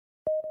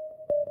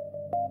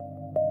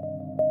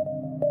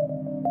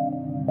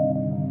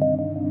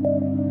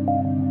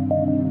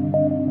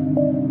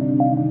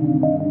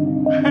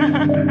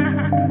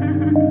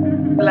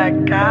Black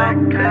out.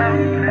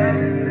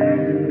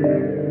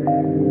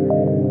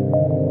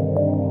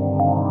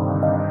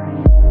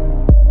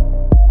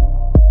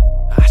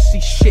 I see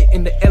shit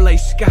in the LA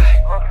sky.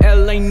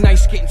 LA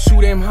nights getting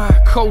too damn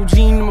high.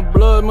 Codeine in my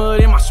blood,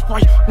 mud in my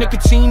Sprite.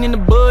 Nicotine in the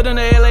bud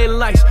under LA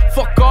lights.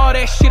 Fuck all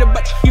that shit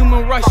about your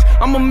human rights.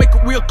 I'ma make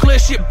it real clear,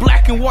 shit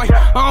black and white.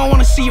 I don't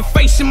wanna see your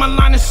face in my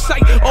line of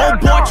sight.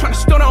 Old boy tryna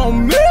stunt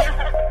on me.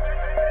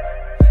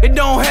 It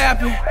don't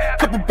happen.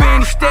 Couple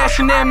bandies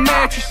stashing that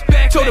mattress.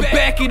 Told her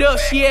back it up,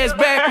 she ass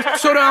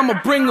backwards. Told her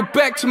I'ma bring her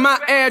back to my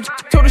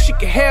address. Told her she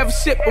could have a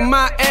sip of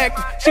my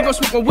active. She gon'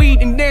 smoke my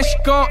weed and then she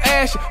gon'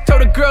 ash it. Told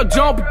the girl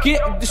don't be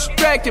getting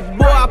distracted.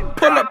 Boy, I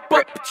pull up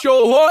at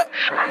your heart.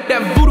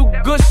 That voodoo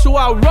good, so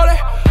I roll it.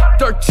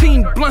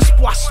 13 blunts,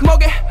 boy, I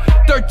smoke it.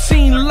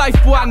 13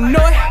 life, boy, I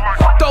know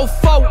it. Throw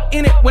 4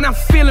 in it when I'm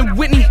feeling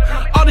Whitney.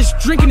 All this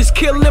drinking is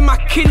killing my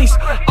kidneys.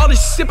 All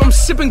this sip I'm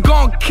sipping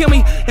gon' kill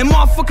me. And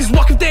motherfuckers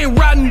walk if they ain't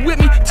riding with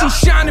me.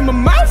 T-shine in my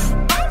mouth.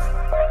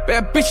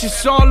 Bad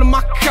bitches all on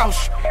my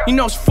couch. You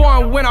know it's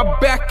foreign when I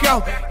back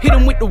out. Hit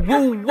him with the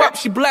woo-wop,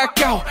 she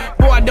black out.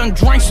 Boy, I done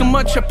drank so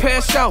much I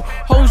pass out.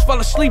 Hoes fall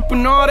asleep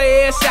and all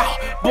their ass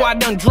out. Boy, I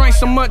done drank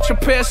so much I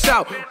pass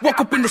out. Woke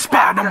up in the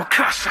spot, I'ma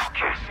crash out.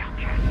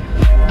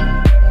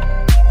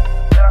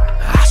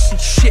 I see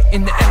shit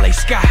in the LA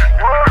sky.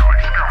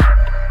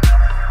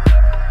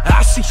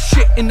 I see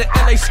shit in the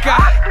LA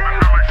sky.